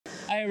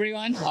Hi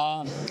everyone,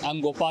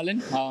 I'm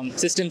Gopalan,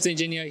 systems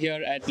engineer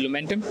here at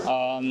Lumentum.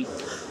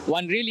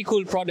 One really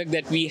cool product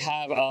that we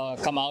have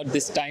come out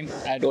this time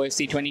at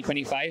OFC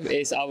 2025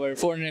 is our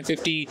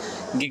 450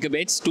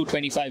 gigabits,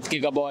 225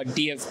 gigabaud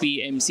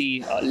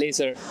DFB-MZI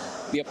laser.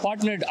 We are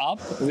partnered up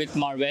with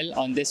Marvell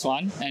on this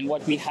one, and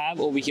what we have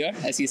over here,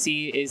 as you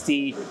see, is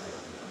the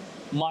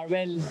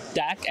Marvell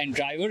DAC and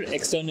driver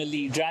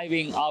externally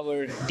driving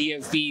our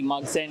DFB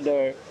mug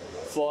sender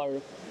for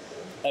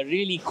a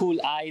really cool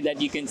eye that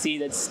you can see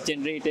that's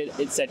generated.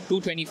 It's at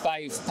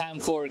 225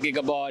 PAM-4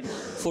 Gigabaud,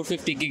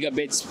 450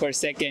 gigabits per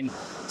second,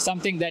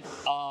 something that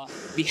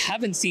we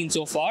haven't seen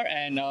so far.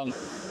 And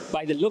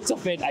by the looks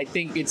of it, I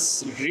think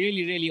it's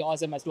really, really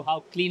awesome as to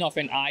how clean of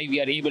an eye we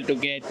are able to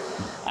get.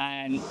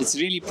 And it's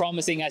really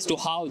promising as to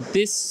how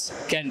this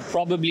can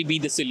probably be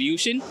the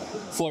solution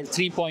for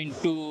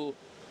 3.2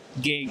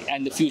 gig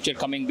and the future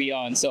coming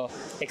beyond. So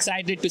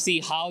excited to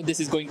see how this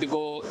is going to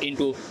go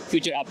into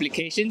future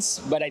applications,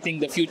 but I think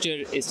the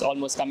future is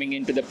almost coming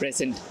into the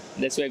present.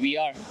 That's where we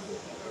are.